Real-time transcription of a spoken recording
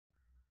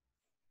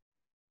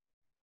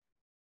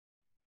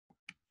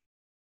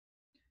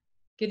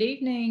Good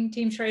evening,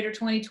 Team Schrader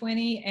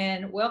 2020,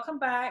 and welcome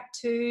back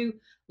to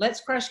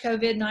Let's Crush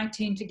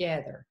COVID-19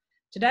 Together.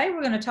 Today,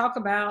 we're going to talk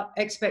about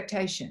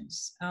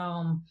expectations.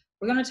 We're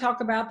going to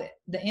talk about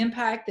the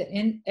impact that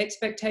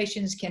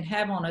expectations can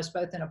have on us,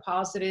 both in a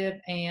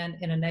positive and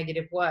in a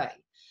negative way.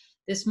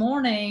 This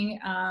morning,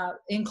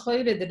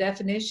 included the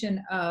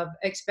definition of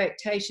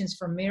expectations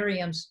from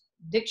Merriam's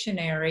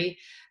dictionary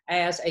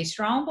as a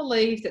strong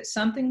belief that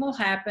something will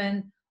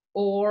happen,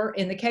 or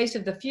in the case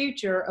of the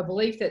future, a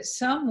belief that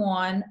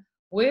someone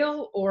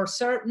will or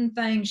certain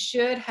things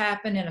should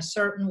happen in a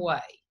certain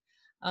way.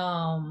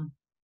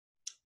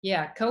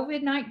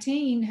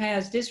 COVID-19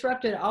 has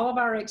disrupted all of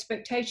our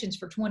expectations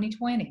for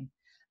 2020.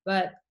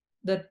 But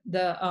the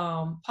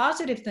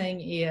positive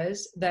thing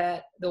is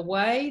that the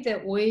way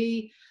that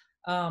we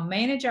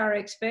manage our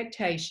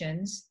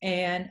expectations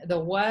and the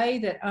way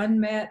that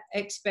unmet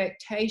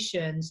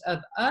expectations of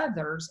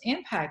others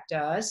impact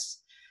us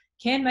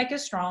can make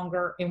us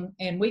stronger,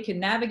 and we can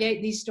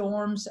navigate these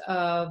storms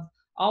of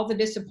all the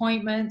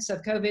disappointments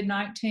of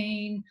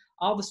COVID-19,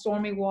 all the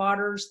stormy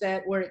waters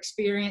that we're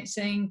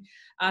experiencing.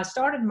 I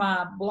started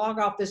my blog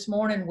off this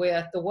morning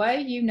with the way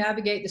you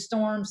navigate the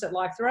storms that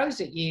life throws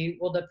at you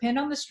will depend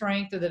on the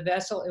strength of the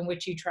vessel in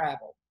which you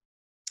travel.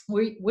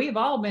 We've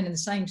all been in the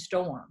same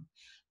storm,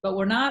 but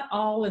we're not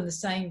all in the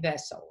same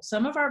vessel.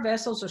 Some of our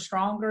vessels are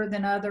stronger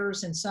than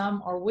others, and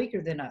some are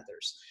weaker than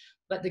others.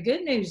 But the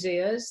good news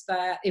is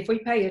that if we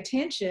pay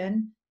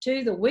attention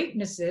to the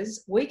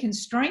weaknesses, we can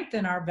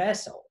strengthen our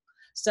vessel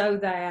so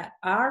that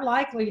our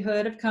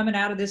likelihood of coming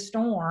out of this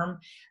storm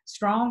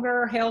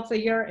stronger,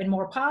 healthier, and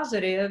more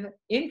positive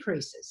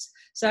increases.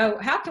 So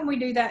how can we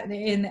do that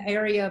in the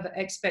area of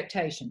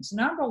expectations?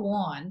 Number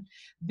one,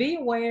 be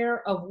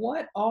aware of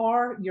what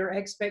are your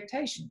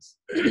expectations.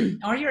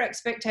 Are your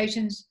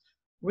expectations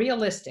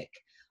realistic?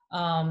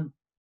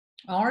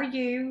 Are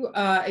you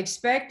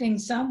expecting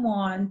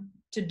someone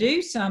to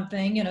do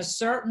something in a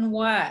certain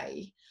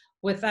way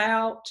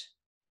without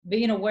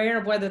being aware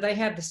of whether they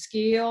have the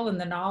skill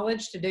and the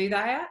knowledge to do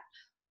that?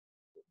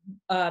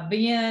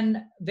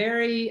 Being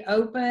very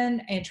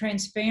open and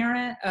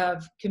transparent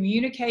of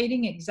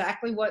communicating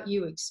exactly what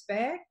you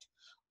expect,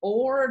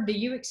 or do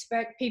you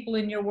expect people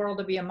in your world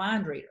to be a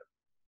mind reader?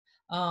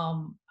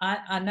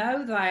 I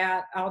know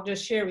that I'll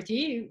just share with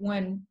you,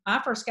 when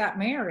I first got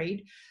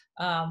married,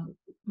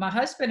 my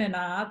husband and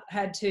I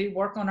had to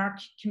work on our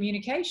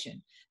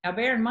communication. Now,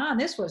 bear in mind,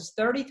 this was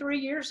 33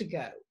 years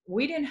ago.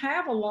 We didn't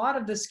have a lot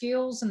of the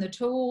skills and the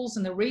tools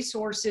and the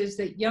resources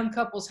that young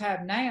couples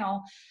have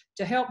now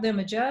to help them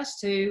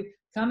adjust to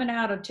coming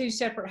out of two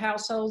separate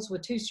households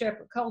with two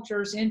separate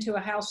cultures into a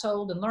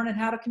household and learning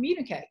how to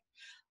communicate.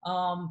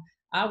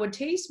 I would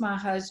tease my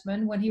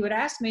husband when he would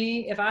ask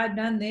me if I'd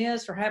done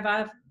this, or have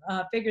I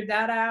figured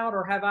that out,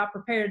 or have I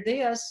prepared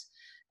this,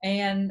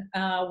 and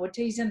would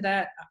tease him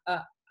that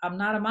I'm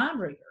not a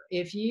mind reader.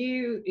 If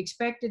you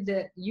expected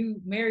that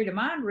you married a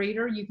mind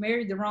reader, you've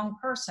married the wrong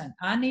person.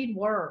 I need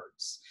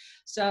words.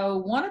 So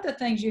one of the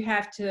things you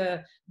have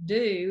to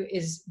do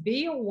is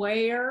be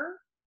aware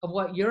of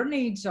what your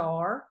needs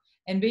are,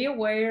 and be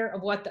aware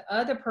of what the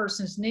other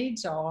person's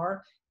needs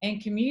are,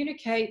 and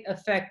communicate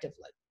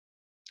effectively.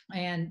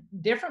 And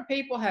different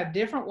people have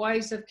different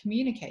ways of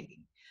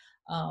communicating.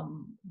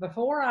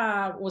 Before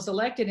I was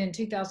elected in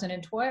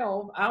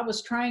 2012, I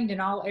was trained in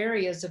all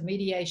areas of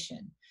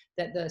mediation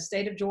that the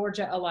state of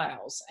Georgia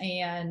allows.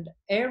 And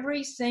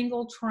every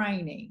single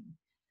training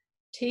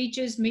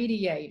teaches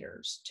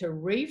mediators to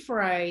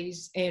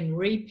rephrase and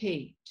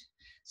repeat,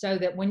 so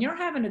that when you're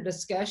having a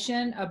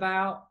discussion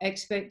about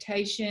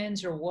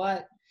expectations or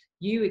what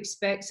you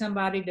expect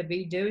somebody to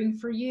be doing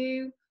for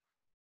you,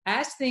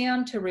 ask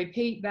them to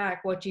repeat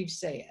back what you've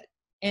said,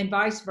 and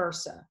vice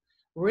versa.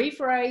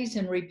 Rephrase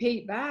and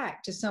repeat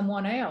back to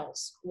someone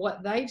else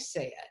what they've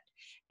said.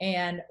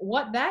 And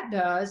what that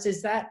does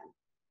is that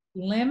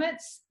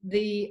limits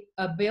the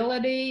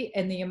ability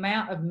and the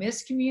amount of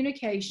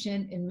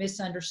miscommunication and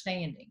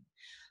misunderstanding.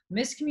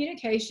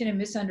 Miscommunication and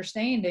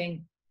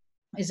misunderstanding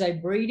is a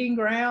breeding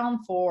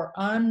ground for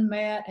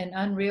unmet and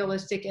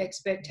unrealistic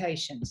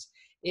expectations.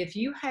 If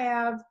you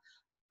have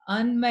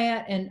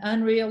unmet and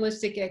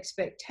unrealistic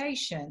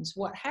expectations,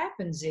 what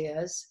happens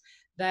is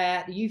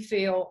that you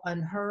feel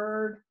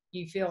unheard,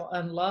 you feel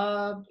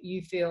unloved,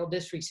 you feel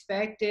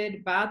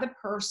disrespected by the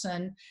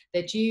person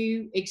that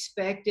you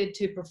expected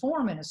to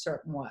perform in a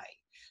certain way.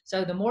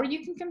 So the more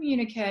you can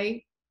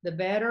communicate, the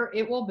better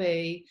it will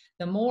be.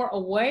 The more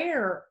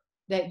aware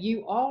that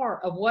you are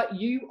of what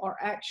you are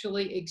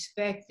actually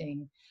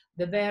expecting,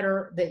 the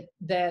better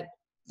that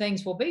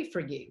things will be for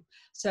you.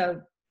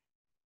 So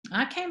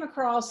I came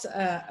across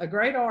a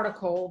great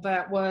article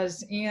that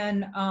was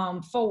in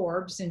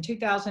Forbes in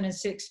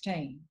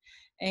 2016.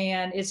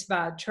 And it's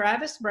by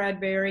Travis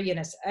Bradbury, and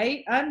it's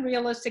 8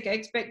 unrealistic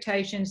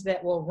expectations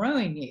that will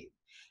ruin you.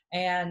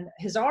 And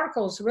his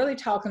article is really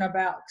talking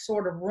about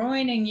sort of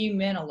ruining you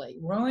mentally,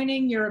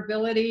 ruining your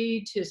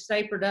ability to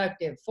stay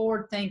productive,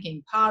 forward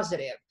thinking,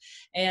 positive.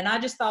 And I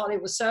just thought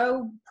it was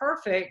so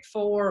perfect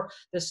for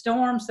the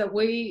storms that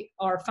we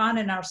are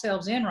finding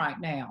ourselves in right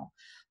now.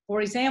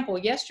 For example,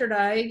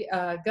 yesterday,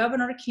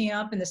 Governor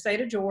Kemp in the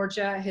state of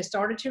Georgia has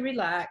started to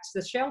relax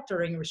the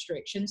sheltering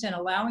restrictions and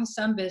allowing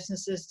some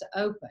businesses to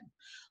open.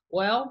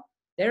 Well,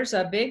 there's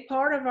a big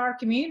part of our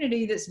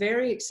community that's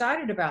very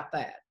excited about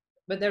that.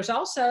 But there's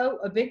also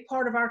a big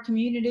part of our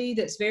community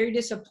that's very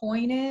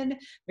disappointed,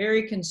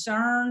 very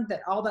concerned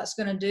that all that's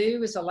going to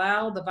do is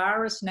allow the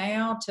virus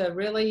now to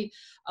really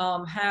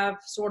have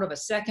sort of a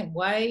second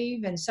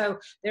wave. And so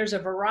there's a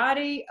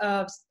variety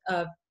of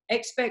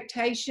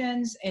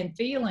expectations and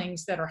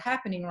feelings that are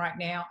happening right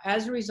now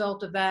as a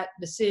result of that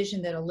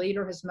decision that a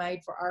leader has made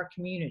for our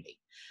community.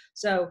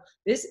 So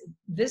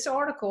this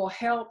article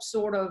helps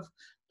sort of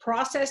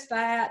process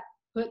that,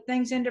 put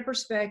things into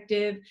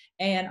perspective,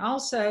 and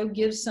also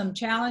gives some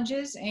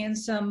challenges and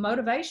some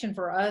motivation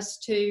for us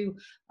to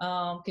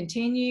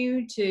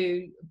continue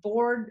to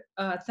forward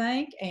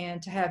think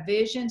and to have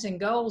visions and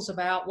goals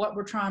about what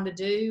we're trying to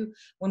do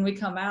when we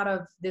come out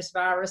of this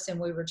virus and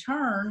we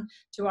return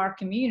to our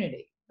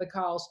community.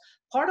 Because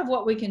part of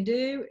what we can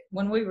do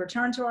when we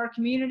return to our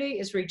community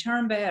is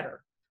return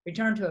better.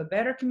 Return to a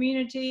better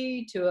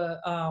community, to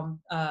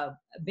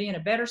being a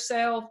better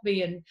self,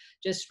 being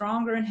just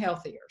stronger and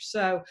healthier.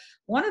 So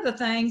one of the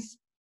things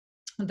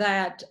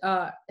that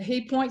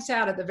he points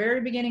out at the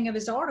very beginning of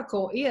his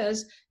article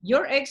is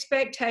your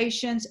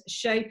expectations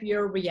shape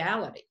your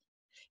reality.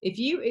 If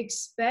you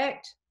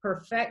expect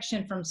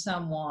perfection from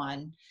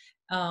someone,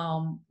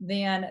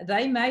 then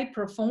they may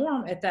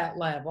perform at that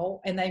level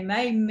and they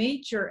may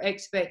meet your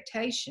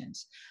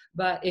expectations.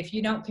 But if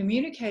you don't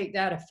communicate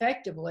that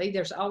effectively,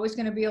 there's always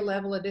going to be a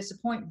level of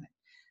disappointment.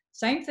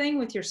 Same thing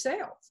with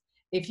yourself.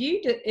 If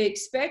you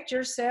expect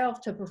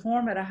yourself to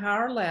perform at a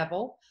higher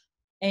level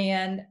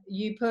and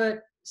you put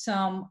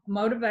some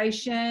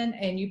motivation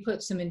and you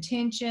put some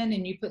intention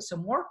and you put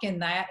some work in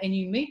that and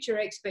you meet your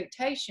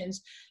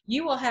expectations,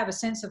 you will have a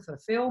sense of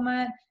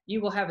fulfillment.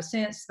 You will have a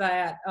sense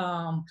that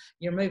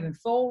you're moving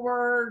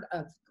forward,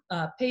 of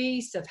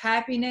peace, of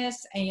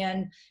happiness,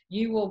 and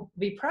you will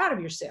be proud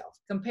of yourself.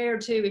 Compared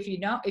to if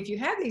you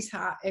have these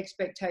high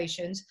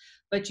expectations,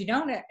 but you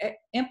don't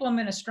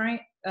implement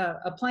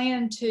a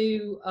plan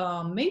to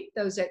meet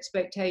those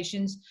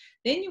expectations,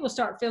 then you will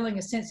start feeling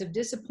a sense of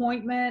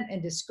disappointment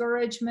and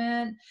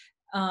discouragement.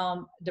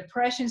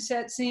 Depression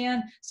sets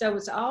in. So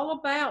it's all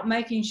about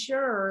making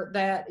sure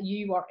that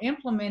you are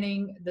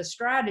implementing the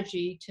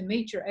strategy to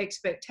meet your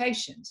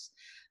expectations.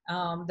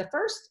 The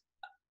first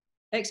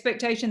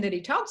expectation that he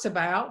talks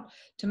about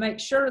to make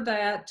sure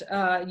that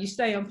you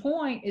stay on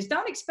point is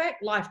don't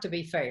expect life to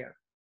be fair.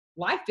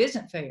 Life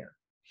isn't fair.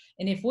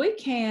 And if we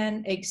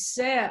can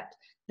accept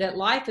that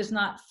life is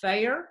not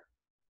fair,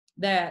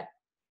 that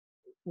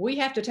we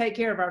have to take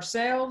care of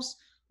ourselves,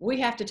 we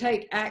have to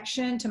take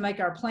action to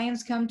make our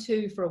plans come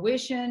to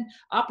fruition,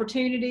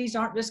 opportunities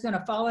aren't just going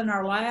to fall in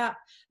our lap,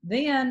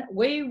 then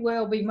we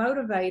will be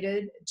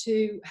motivated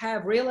to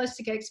have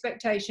realistic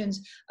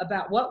expectations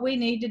about what we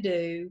need to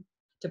do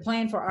to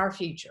plan for our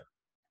future.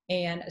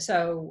 And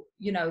so,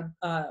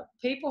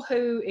 people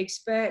who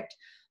expect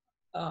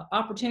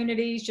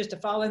opportunities just to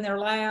fall in their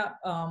lap,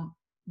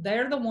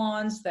 they're the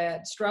ones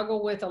that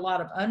struggle with a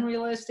lot of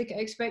unrealistic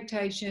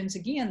expectations,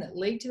 again, that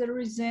lead to the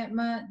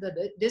resentment,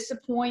 the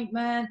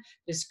disappointment,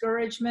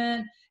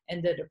 discouragement,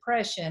 and the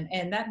depression.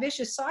 And that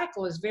vicious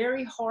cycle is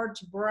very hard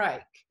to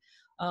break.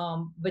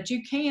 But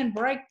you can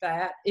break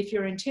that if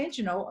you're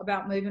intentional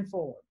about moving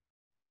forward.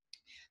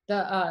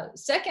 The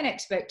second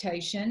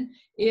expectation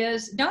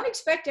is don't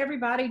expect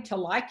everybody to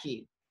like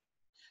you.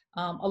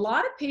 A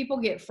lot of people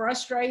get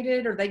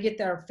frustrated or they get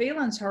their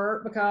feelings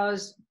hurt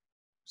because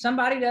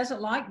somebody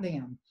doesn't like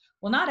them.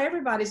 Well, not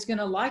everybody's going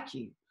to like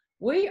you.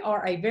 We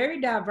are a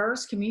very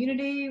diverse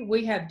community.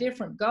 We have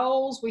different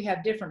goals. We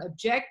have different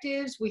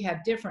objectives. We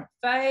have different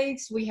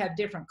faiths. We have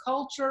different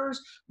cultures.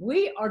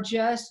 We are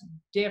just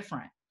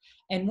different.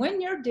 And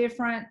when you're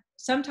different,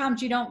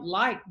 sometimes you don't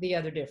like the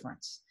other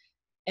difference.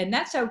 And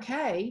that's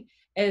okay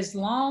as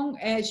long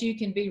as you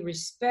can be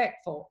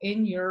respectful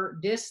in your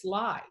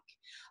dislike.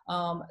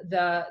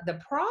 The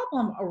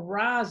problem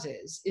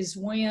arises is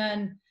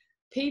when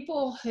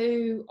people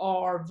who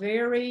are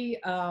very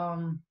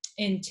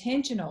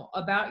intentional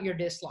about your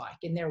dislike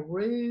and they're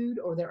rude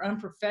or they're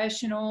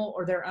unprofessional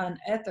or they're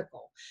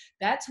unethical,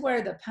 that's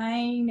where the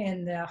pain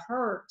and the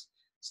hurt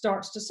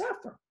starts to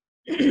suffer.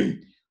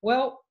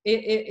 Well,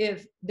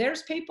 if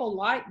there's people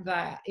like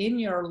that in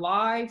your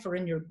life or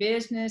in your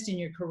business, in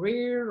your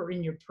career or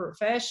in your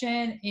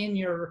profession, in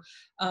your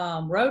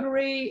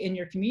Rotary, in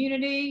your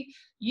community,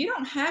 you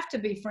don't have to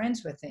be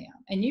friends with them.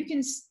 And you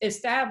can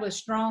establish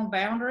strong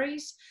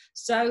boundaries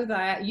so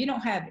that you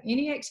don't have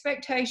any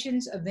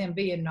expectations of them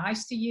being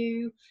nice to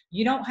you.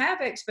 You don't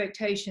have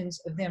expectations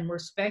of them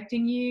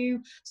respecting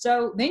you.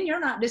 So then you're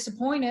not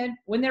disappointed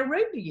when they're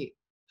rude to you.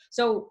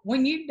 So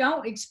when you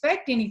don't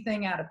expect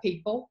anything out of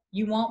people,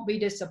 you won't be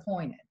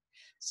disappointed.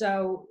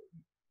 So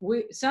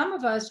some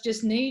of us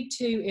just need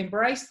to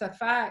embrace the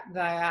fact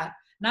that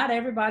not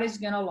everybody's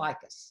going to like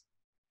us.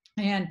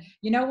 And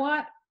you know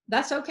what?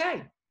 That's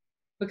okay,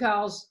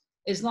 because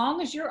as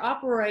long as you're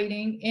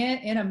operating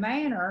in a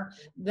manner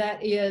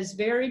that is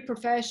very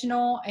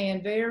professional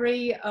and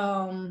very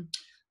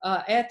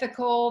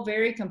ethical,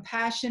 very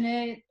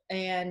compassionate,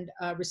 and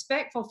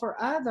respectful for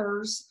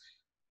others,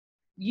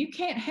 you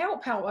can't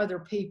help how other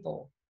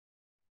people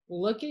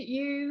look at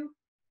you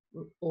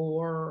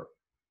or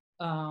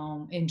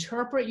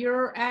interpret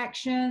your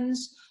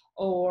actions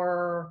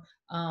or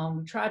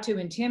try to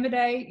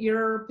intimidate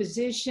your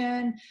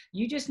position.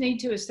 You just need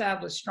to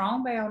establish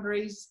strong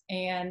boundaries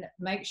and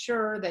make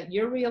sure that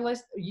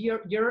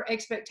your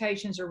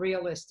expectations are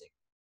realistic.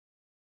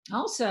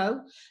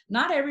 Also,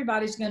 not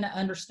everybody's going to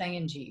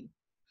understand you.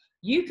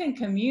 You can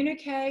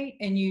communicate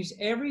and use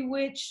every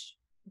which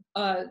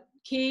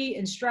key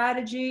and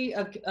strategy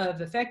of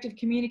effective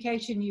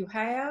communication you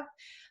have.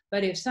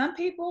 But if some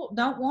people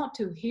don't want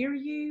to hear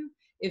you,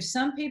 if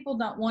some people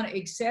don't want to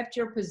accept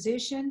your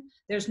position,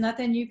 there's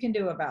nothing you can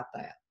do about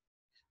that.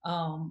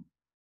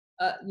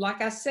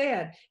 Like I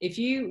said, if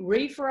you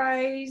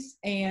rephrase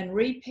and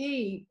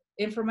repeat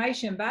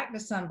information back to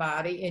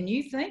somebody and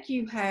you think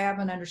you have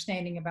an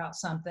understanding about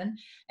something,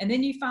 and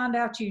then you find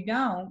out you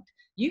don't,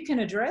 you can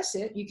address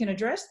it. You can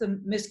address the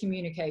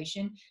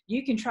miscommunication.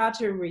 You can try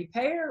to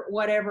repair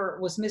whatever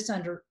was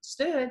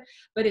misunderstood.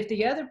 But if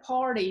the other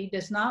party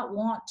does not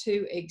want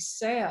to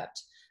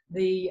accept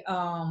the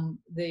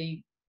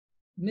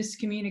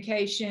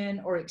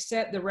miscommunication or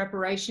accept the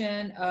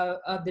reparation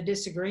of the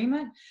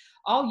disagreement,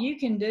 all you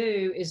can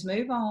do is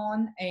move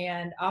on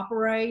and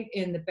operate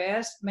in the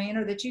best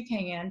manner that you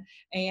can,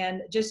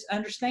 and just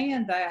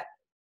understand that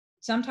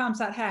sometimes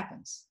that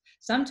happens.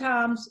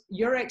 Sometimes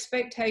your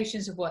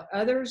expectations of what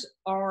others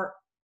are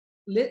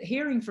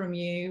hearing from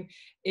you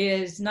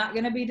is not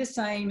going to be the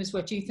same as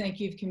what you think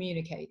you've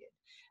communicated.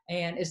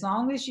 And as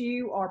long as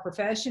you are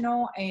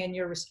professional and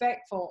you're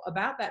respectful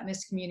about that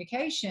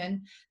miscommunication,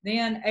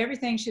 then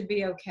everything should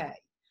be okay.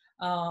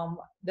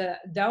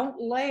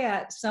 Don't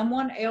let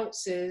someone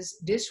else's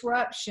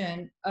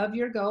disruption of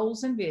your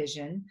goals and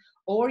vision,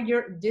 or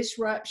your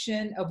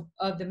disruption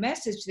of the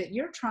message that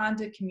you're trying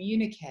to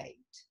communicate,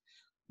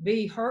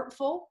 be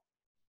hurtful,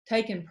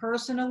 taken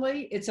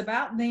personally. It's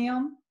about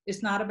them.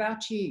 It's not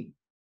about you.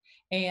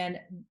 And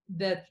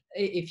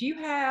if you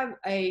have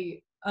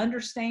a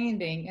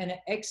understanding and an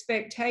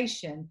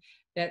expectation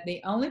that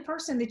the only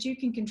person that you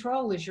can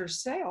control is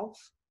yourself,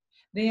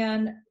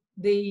 then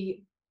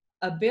the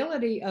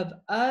ability of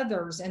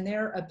others and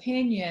their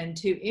opinion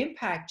to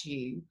impact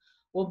you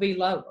will be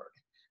lowered,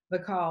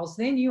 because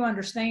then you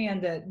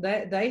understand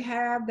that they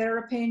have their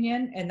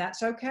opinion, and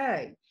that's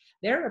okay.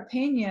 Their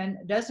opinion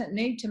doesn't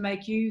need to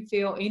make you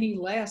feel any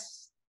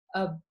less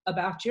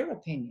about your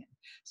opinion.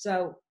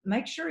 So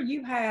make sure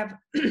you have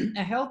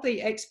a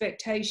healthy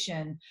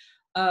expectation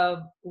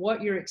of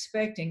what you're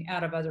expecting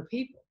out of other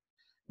people.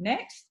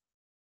 Next,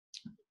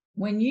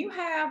 when you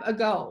have a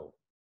goal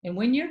and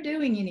when you're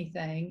doing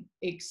anything,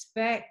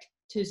 expect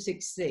to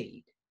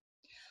succeed.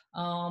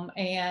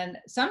 And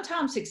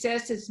sometimes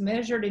success is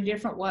measured in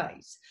different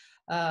ways.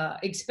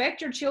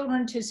 Expect your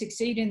children to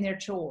succeed in their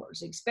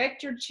chores.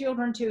 Expect your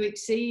children to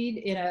exceed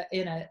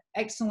in an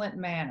excellent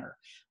manner.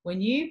 When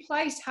you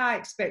place high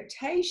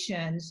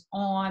expectations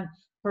on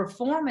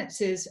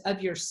performances of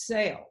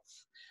yourself,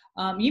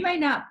 you may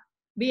not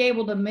be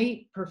able to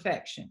meet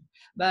perfection.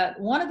 But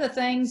one of the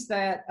things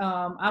that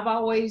I've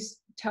always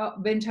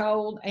been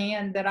told,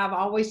 and that I've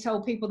always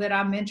told people that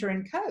I mentor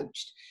and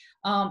coached,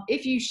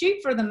 if you shoot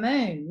for the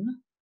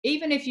moon,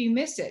 even if you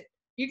miss it,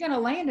 you're going to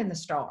land in the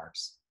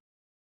stars.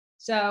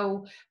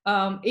 So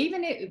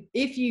even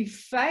if you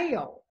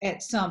fail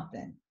at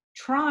something,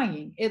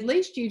 trying, at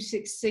least you've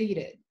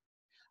succeeded.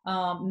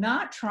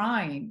 Not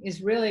trying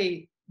is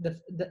really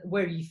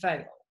where you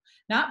fail.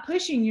 Not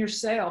pushing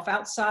yourself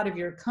outside of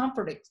your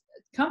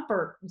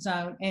comfort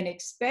zone and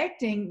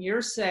expecting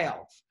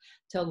yourself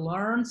to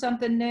learn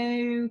something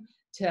new,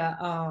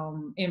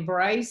 to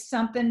embrace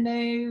something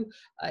new,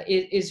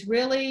 is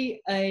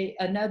really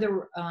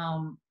another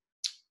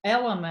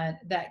element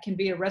that can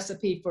be a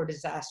recipe for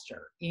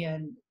disaster,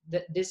 in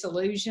the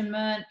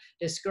disillusionment,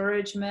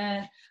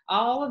 discouragement,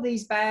 all of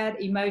these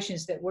bad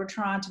emotions that we're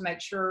trying to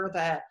make sure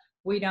that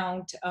we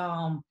don't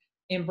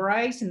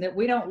embrace, and that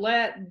we don't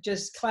let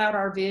just cloud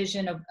our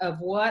vision of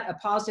what a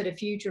positive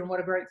future and what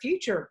a great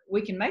future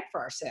we can make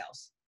for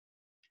ourselves.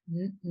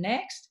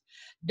 Next,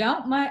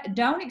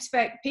 don't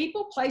expect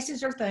people,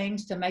 places, or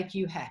things to make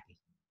you happy.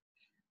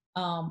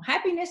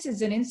 Happiness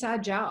is an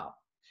inside job.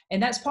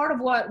 And that's part of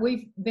what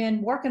we've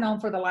been working on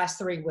for the last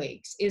 3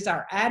 weeks, is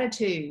our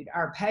attitude,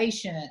 our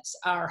patience,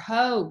 our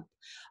hope.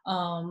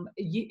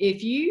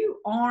 If you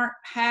aren't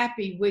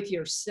happy with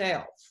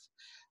yourself,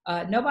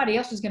 nobody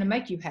else is going to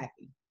make you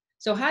happy.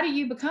 So how do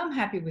you become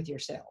happy with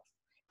yourself?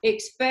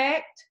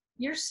 Expect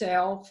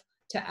yourself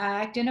to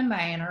act in a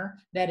manner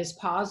that is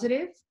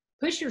positive,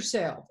 Push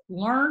yourself,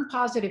 learn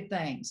positive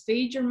things,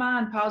 feed your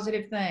mind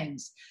positive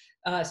things.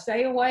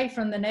 Stay away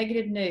from the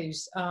negative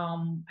news.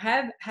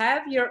 Have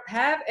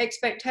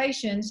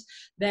expectations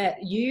that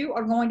you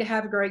are going to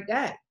have a great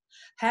day.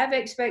 Have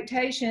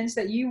expectations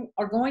that you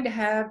are going to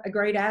have a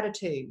great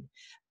attitude.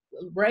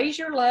 Raise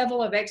your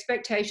level of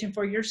expectation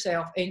for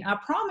yourself, and I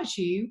promise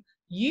you,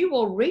 you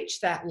will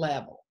reach that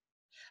level.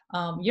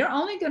 You're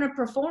only going to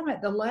perform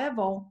at the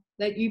level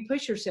that you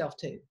push yourself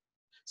to.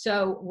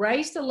 So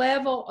raise the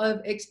level of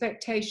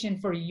expectation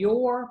for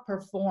your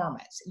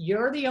performance.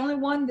 You're the only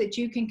one that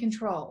you can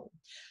control.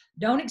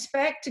 Don't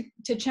expect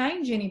to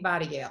change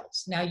anybody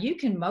else. Now, you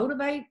can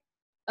motivate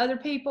other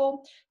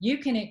people. You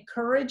can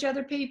encourage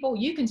other people.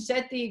 You can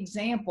set the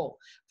example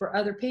for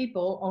other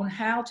people on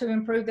how to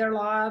improve their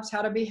lives,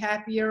 how to be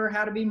happier,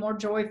 how to be more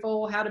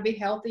joyful, how to be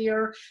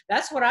healthier.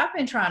 That's what I've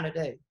been trying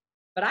to do.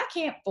 But I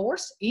can't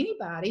force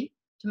anybody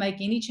to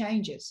make any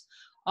changes.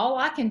 All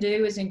I can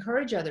do is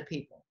encourage other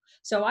people.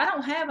 So I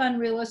don't have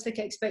unrealistic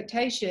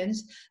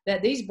expectations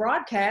that these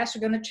broadcasts are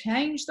going to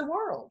change the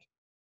world.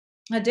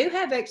 I do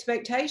have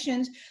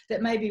expectations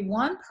that maybe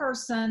one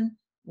person,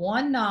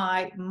 one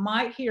night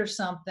might hear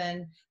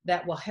something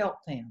that will help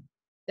them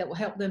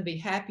be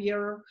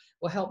happier,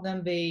 will help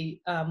them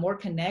be more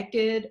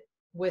connected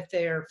with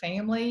their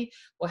family,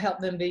 will help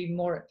them be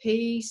more at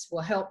peace, will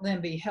help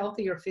them be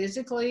healthier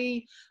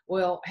physically,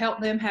 will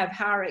help them have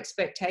higher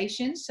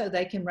expectations so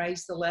they can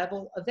raise the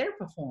level of their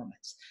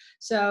performance.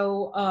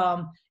 So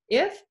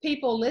if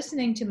people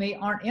listening to me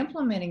aren't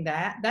implementing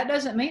that, that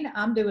doesn't mean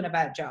I'm doing a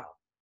bad job.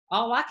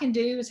 All I can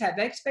do is have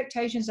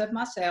expectations of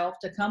myself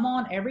to come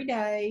on every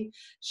day,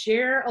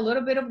 share a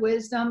little bit of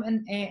wisdom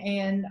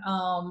and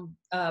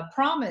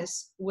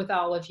promise with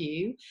all of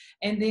you,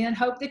 and then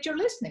hope that you're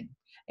listening.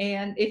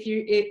 And if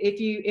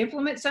you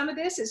implement some of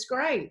this, it's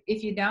great.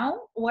 If you don't,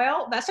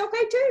 well, that's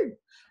okay too.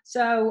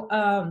 So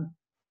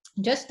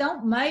just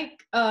don't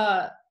make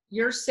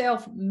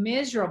yourself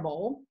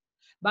miserable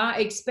by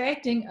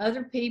expecting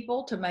other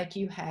people to make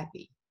you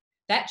happy.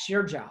 That's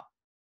your job.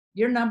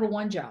 Your number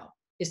one job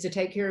is to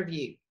take care of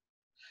you.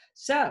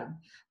 So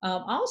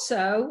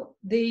also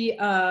the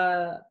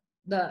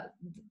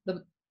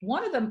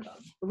one of the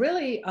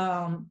really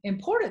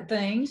important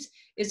things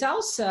is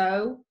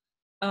also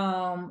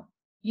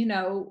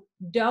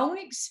don't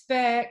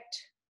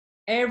expect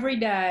every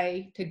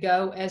day to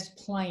go as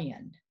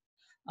planned.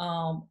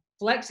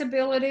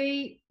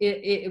 Flexibility,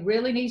 it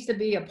really needs to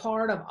be a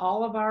part of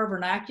all of our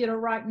vernacular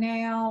right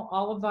now,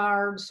 all of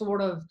our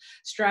sort of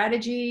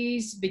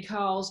strategies,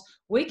 because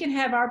we can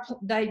have our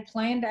day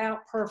planned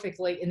out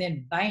perfectly and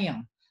then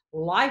bam,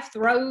 life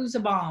throws a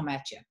bomb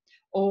at you,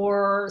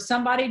 or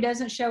somebody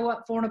doesn't show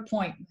up for an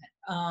appointment.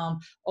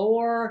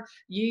 Or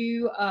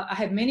I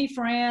have many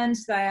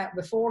friends that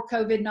before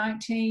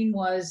COVID-19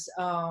 was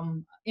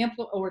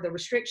or the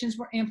restrictions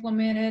were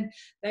implemented,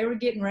 they were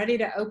getting ready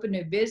to open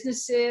new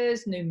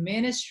businesses, new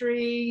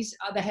ministries.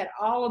 They had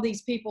all of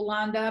these people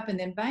lined up, and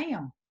then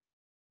bam.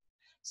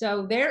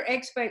 So their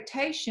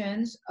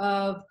expectations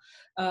of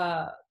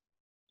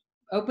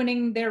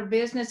opening their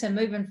business and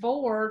moving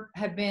forward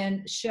have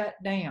been shut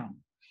down.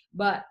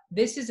 But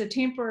this is a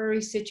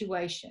temporary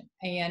situation,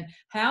 and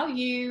how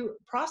you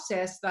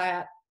process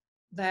that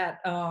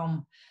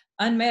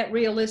unmet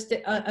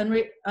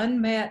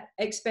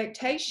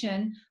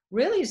expectation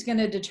really is going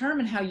to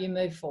determine how you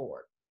move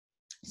forward.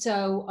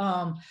 So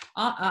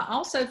I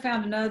also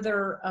found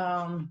another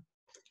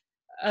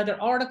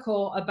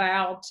article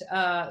about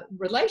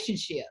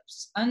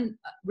relationships,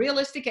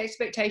 unrealistic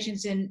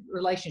expectations in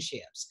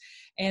relationships.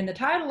 And the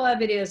title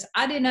of it is,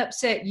 I Didn't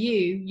Upset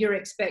You, Your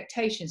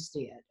Expectations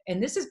Did.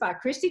 And this is by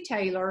Christy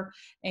Taylor,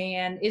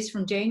 and it's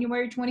from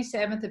January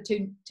 27th of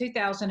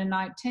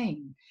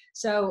 2019.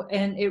 So,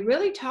 and it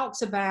really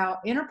talks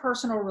about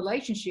interpersonal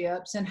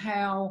relationships and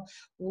how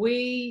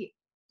we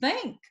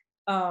think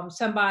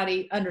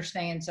somebody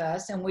understands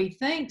us and we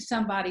think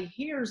somebody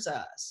hears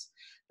us.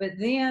 But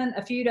then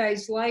a few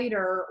days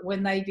later,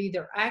 when they've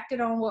either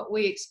acted on what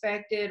we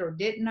expected or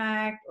didn't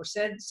act or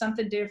said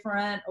something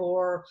different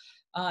or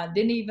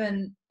didn't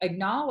even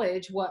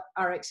acknowledge what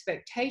our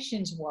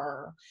expectations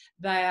were,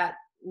 that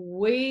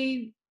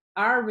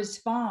our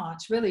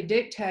response really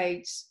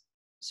dictates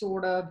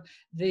sort of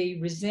the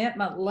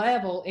resentment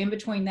level in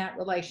between that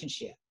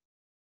relationship.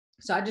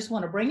 So I just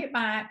want to bring it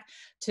back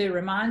to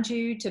remind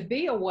you to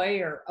be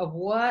aware of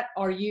what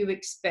are you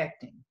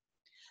expecting.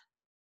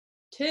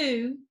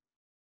 2,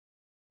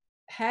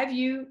 have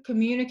you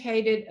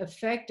communicated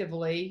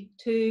effectively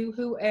to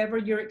whoever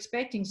you're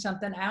expecting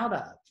something out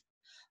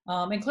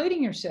of,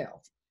 including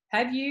yourself?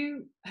 Have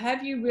you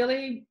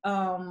really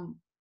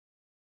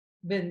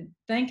been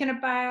thinking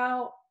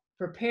about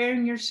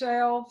preparing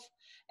yourself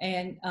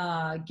and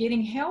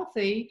getting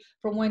healthy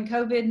for when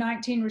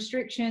COVID-19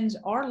 restrictions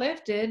are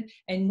lifted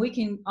and we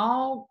can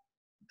all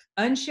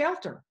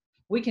unshelter,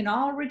 we can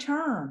all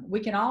return, we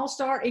can all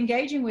start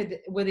engaging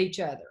with each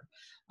other?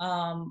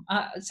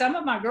 Some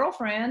of my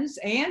girlfriends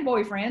and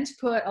boyfriends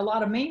put a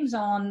lot of memes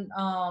on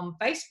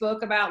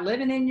Facebook about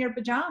living in your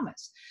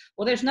pajamas.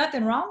 Well, there's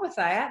nothing wrong with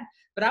that,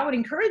 But I would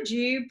encourage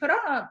you, put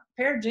on a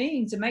pair of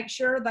jeans and make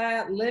sure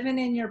that living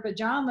in your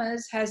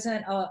pajamas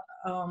hasn't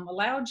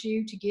allowed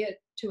you to get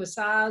to a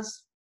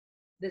size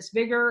that's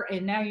bigger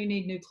and now you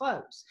need new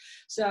clothes.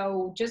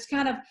 So just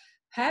kind of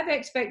have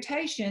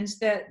expectations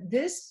that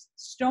this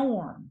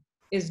storm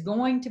is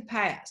going to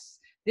pass.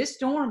 This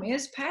storm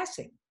is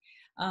passing.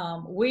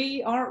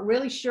 We aren't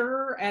really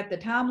sure at the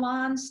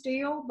timeline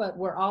still, but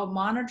we're all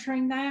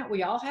monitoring that.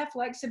 We all have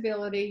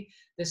flexibility.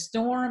 The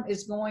storm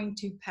is going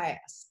to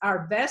pass.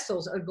 Our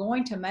vessels are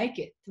going to make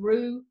it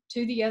through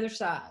to the other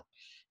side.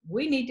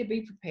 We need to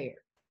be prepared.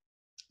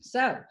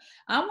 So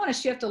I want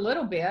to shift a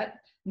little bit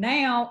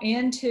now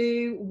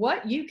into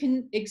what you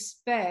can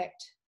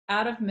expect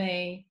out of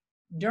me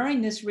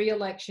during this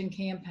re-election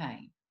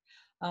campaign.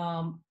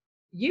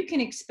 You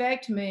can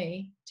expect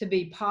me to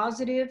be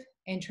positive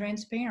and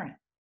transparent.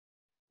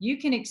 You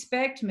can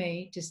expect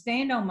me to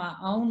stand on my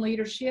own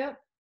leadership,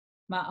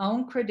 my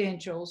own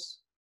credentials,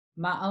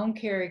 my own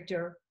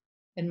character,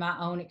 and my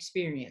own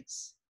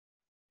experience.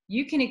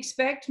 You can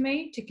expect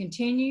me to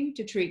continue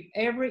to treat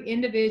every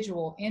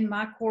individual in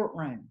my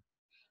courtroom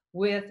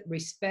with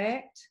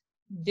respect,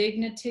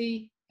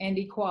 dignity, and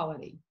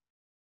equality.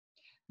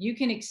 You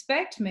can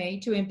expect me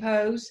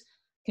to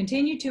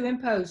continue to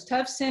impose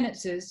tough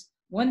sentences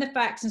when the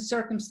facts and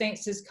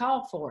circumstances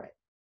call for it.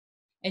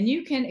 And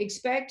you can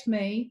expect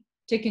me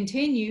to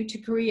continue to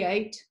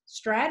create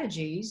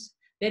strategies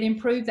that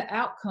improve the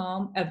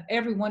outcome of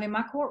everyone in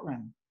my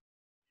courtroom.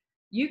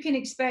 You can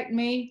expect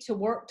me to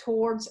work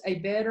towards a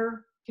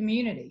better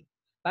community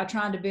by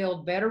trying to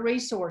build better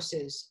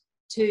resources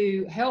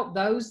to help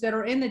those that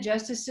are in the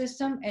justice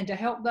system and to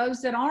help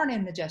those that aren't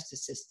in the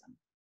justice system.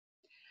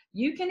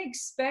 You can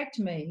expect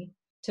me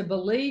to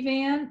believe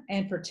in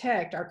and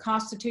protect our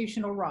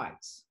constitutional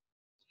rights,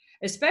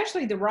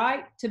 especially the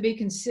right to be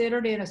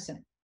considered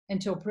innocent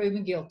until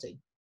proven guilty,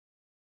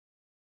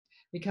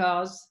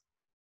 because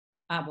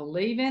I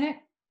believe in it,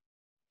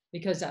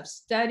 because I've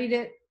studied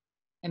it,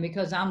 and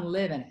because I'm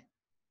living it.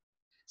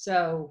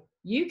 So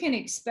you can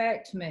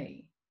expect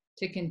me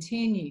to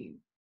continue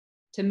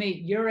to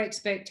meet your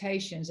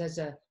expectations as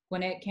a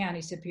Gwinnett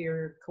County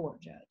Superior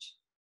Court judge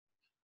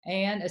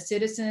and a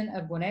citizen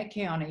of Gwinnett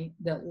County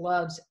that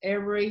loves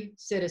every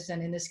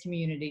citizen in this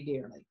community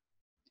dearly.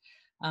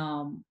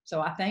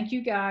 So I thank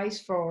you guys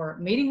for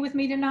meeting with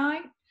me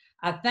tonight.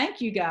 I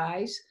thank you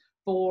guys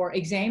for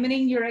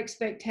examining your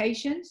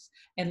expectations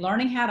and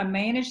learning how to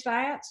manage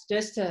that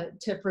just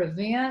to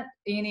prevent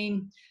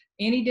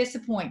any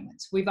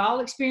disappointments. We've all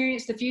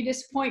experienced a few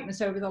disappointments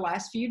over the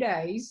last few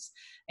days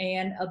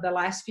and the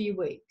last few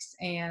weeks.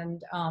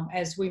 And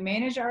as we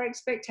manage our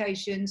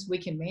expectations, we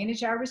can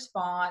manage our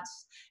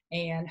response,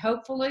 and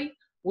hopefully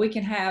we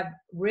can have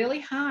really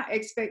high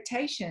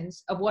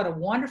expectations of what a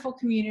wonderful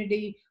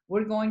community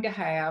we're going to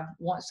have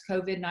once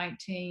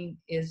COVID-19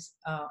 is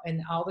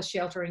and all the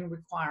sheltering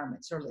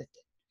requirements are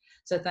lifted.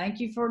 So thank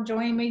you for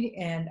joining me,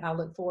 and I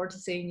look forward to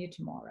seeing you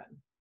tomorrow.